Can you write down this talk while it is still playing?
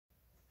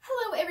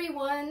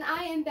everyone,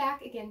 I am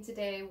back again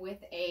today with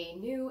a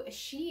new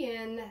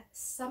Shein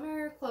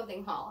summer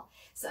clothing haul.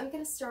 So I'm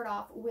going to start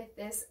off with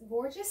this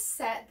gorgeous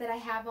set that I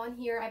have on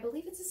here. I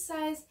believe it's a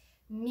size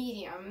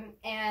medium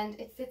and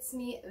it fits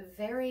me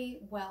very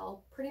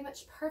well, pretty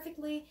much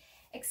perfectly,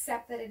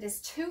 except that it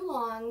is too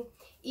long.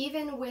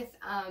 Even with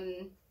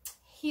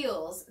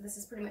heels, this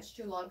is pretty much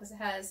too long because it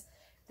has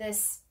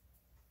this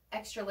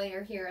extra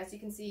layer here. As you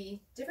can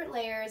see, different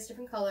layers,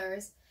 different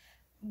colors.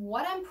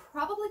 What I'm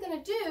probably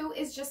going to do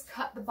is just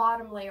cut the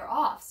bottom layer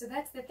off. So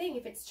that's the thing.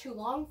 If it's too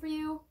long for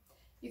you,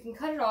 you can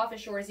cut it off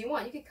as short as you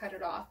want. You could cut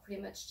it off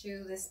pretty much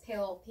to this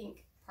pale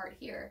pink part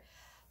here.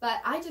 But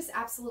I just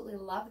absolutely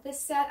love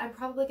this set. I'm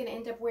probably going to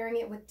end up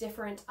wearing it with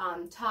different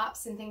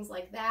tops and things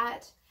like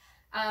that.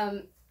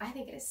 I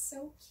think it is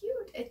so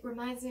cute. It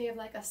reminds me of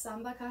like a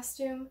samba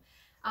costume.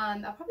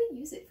 I'll probably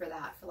use it for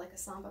that, for like a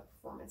samba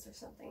performance or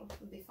something. It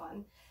would be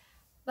fun.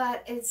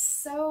 But it's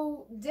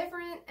so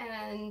different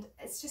and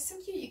it's just so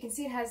cute. You can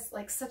see it has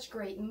like such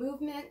great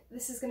movement.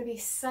 This is going to be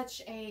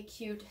such a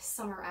cute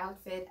summer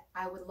outfit.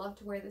 I would love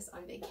to wear this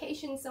on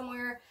vacation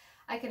somewhere.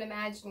 I can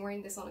imagine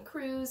wearing this on a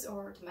cruise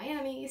or to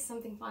Miami,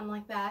 something fun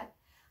like that.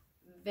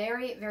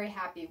 Very, very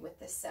happy with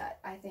this set.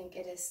 I think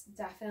it is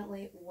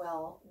definitely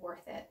well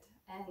worth it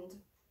and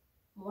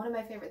one of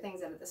my favorite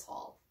things out of this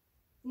haul.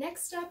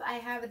 Next up, I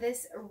have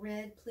this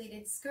red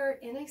pleated skirt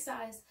in a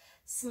size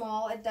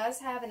small. It does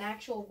have an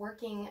actual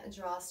working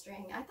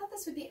drawstring. I thought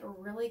this would be a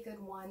really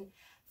good one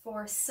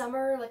for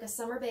summer, like a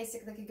summer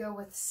basic that could go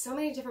with so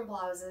many different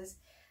blouses.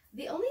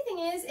 The only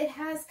thing is it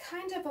has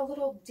kind of a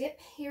little dip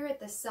here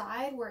at the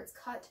side where it's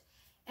cut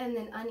in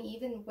an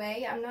uneven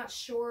way. I'm not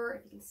sure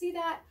if you can see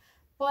that,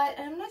 but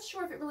I'm not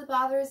sure if it really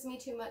bothers me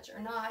too much or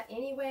not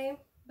anyway,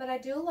 but I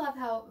do love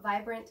how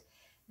vibrant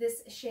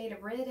this shade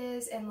of red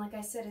is, and like I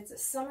said, it's a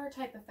summer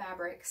type of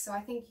fabric, so I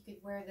think you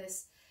could wear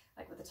this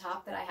like with the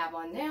top that I have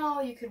on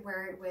now. You could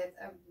wear it with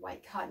a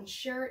white cotton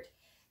shirt.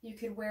 You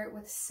could wear it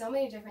with so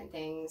many different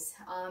things,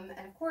 and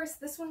of course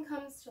this one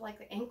comes to like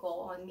the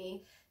ankle on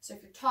me, so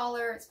if you're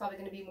taller it's probably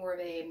going to be more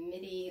of a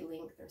midi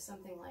length or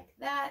something like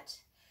that,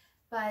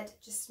 but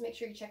just make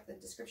sure you check the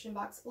description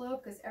box below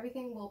because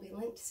everything will be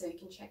linked so you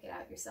can check it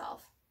out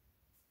yourself.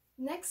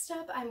 Next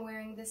up, I'm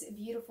wearing this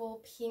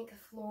beautiful pink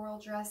floral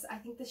dress. I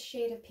think the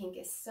shade of pink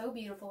is so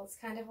beautiful. It's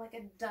kind of like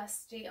a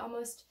dusty,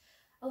 almost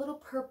a little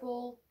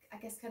purple, I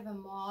guess kind of a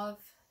mauve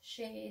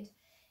shade.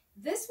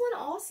 This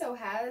one also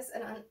has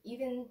an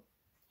uneven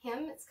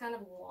hem. It's kind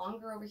of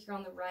longer over here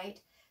on the right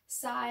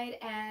side,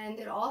 and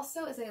it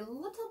also is a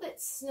little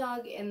bit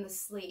snug in the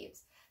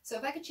sleeves. So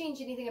if I could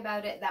change anything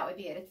about it, that would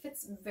be it. It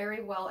fits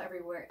very well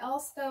everywhere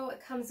else though.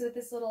 It comes with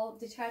this little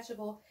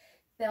detachable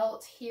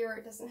belt here.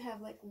 It doesn't have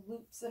like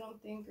loops, I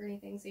don't think, or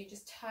anything, so you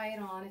just tie it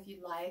on if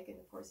you'd like, and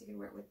of course you can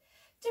wear it with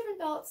different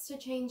belts to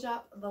change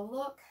up the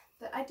look.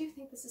 But I do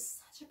think this is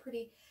such a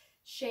pretty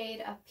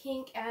shade of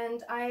pink,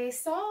 and I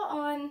saw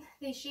on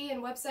the Shein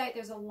website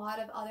there's a lot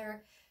of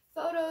other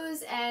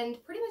photos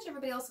and pretty much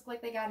everybody else looked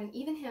like they got an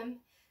even hem,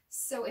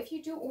 so if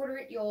you do order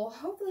it you'll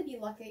hopefully be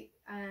lucky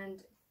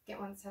and get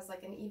one that has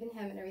like an even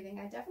hem and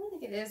everything. I definitely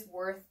think it is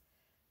worth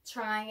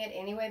trying it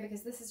anyway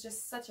because this is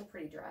just such a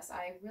pretty dress.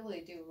 I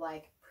really do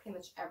like pretty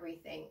much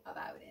everything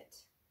about it.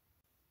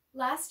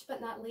 Last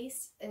but not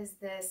least is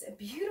this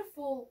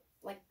beautiful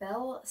like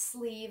bell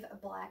sleeve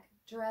black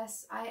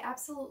dress. I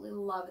absolutely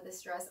love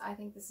this dress. I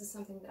think this is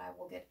something that I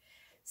will get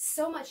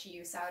so much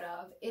use out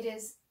of. It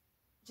is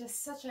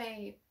just such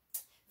a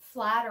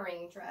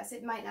flattering dress.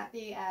 It might not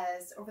be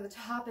as over the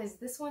top as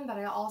this one, but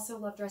I also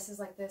love dresses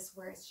like this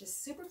where it's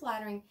just super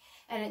flattering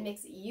and it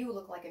makes you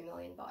look like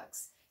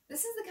 $1,000,000.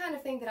 This is the kind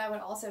of thing that I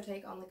would also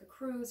take on like a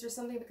cruise or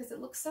something because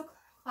it looks so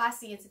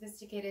classy and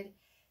sophisticated.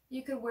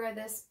 You could wear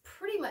this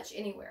pretty much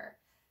anywhere.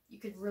 You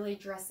could really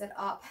dress it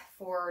up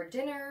for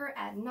dinner,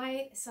 at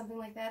night, something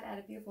like that, add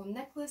a beautiful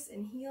necklace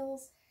and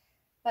heels.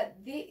 But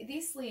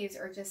these sleeves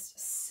are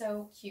just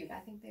so cute.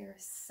 I think they're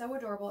so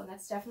adorable, and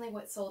that's definitely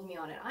what sold me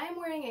on it. I am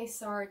wearing a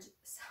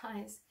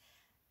size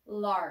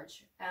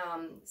large,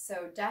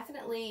 so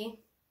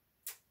definitely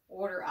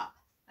order up.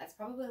 That's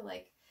probably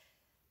like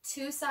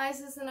 2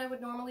 sizes than I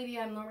would normally be.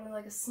 I'm normally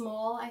like a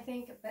small, I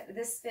think, but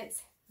this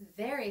fits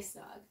very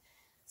snug.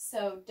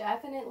 So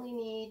definitely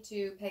need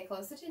to pay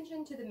close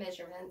attention to the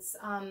measurements.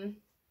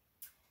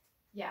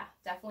 Yeah,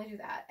 definitely do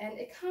that. And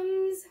it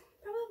comes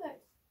probably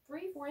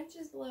about 3-4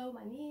 inches below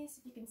my knees,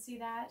 if you can see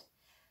that.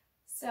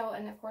 So,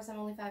 and of course I'm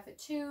only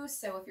 5'2",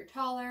 so if you're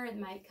taller, it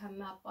might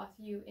come up a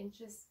few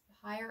inches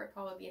higher. It'd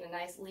probably be in a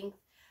nice length.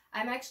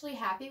 I'm actually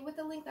happy with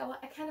the length.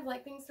 I kind of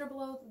like things that are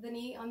below the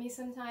knee on me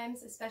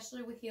sometimes,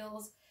 especially with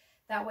heels.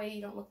 That way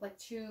you don't look like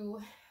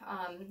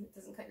it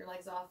doesn't cut your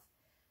legs off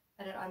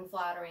at an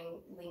unflattering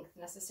length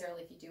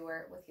necessarily if you do wear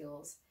it with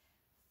heels.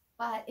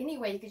 But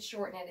anyway, you could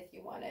shorten it if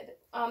you wanted.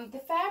 The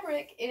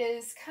fabric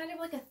is kind of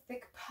like a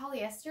thick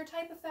polyester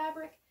type of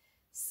fabric,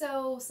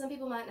 so some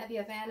people might not be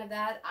a fan of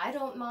that. I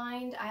don't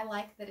mind. I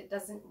like that it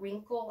doesn't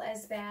wrinkle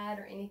as bad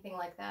or anything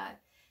like that.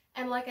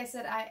 And like I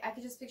said, I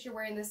could just picture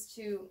wearing this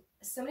to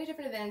so many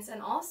different events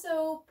and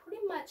also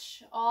pretty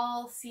much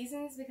all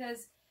seasons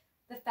because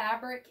the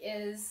fabric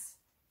is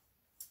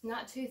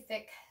not too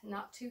thick,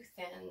 not too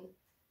thin.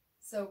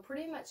 So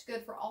pretty much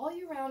good for all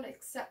year round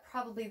except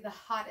probably the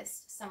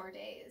hottest summer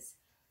days.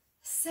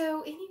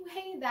 So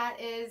anyway, that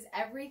is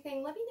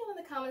everything. Let me know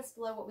in the comments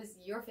below what was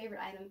your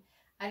favorite item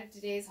out of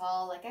today's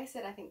haul. Like I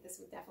said, I think this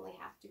would definitely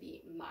have to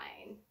be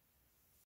mine.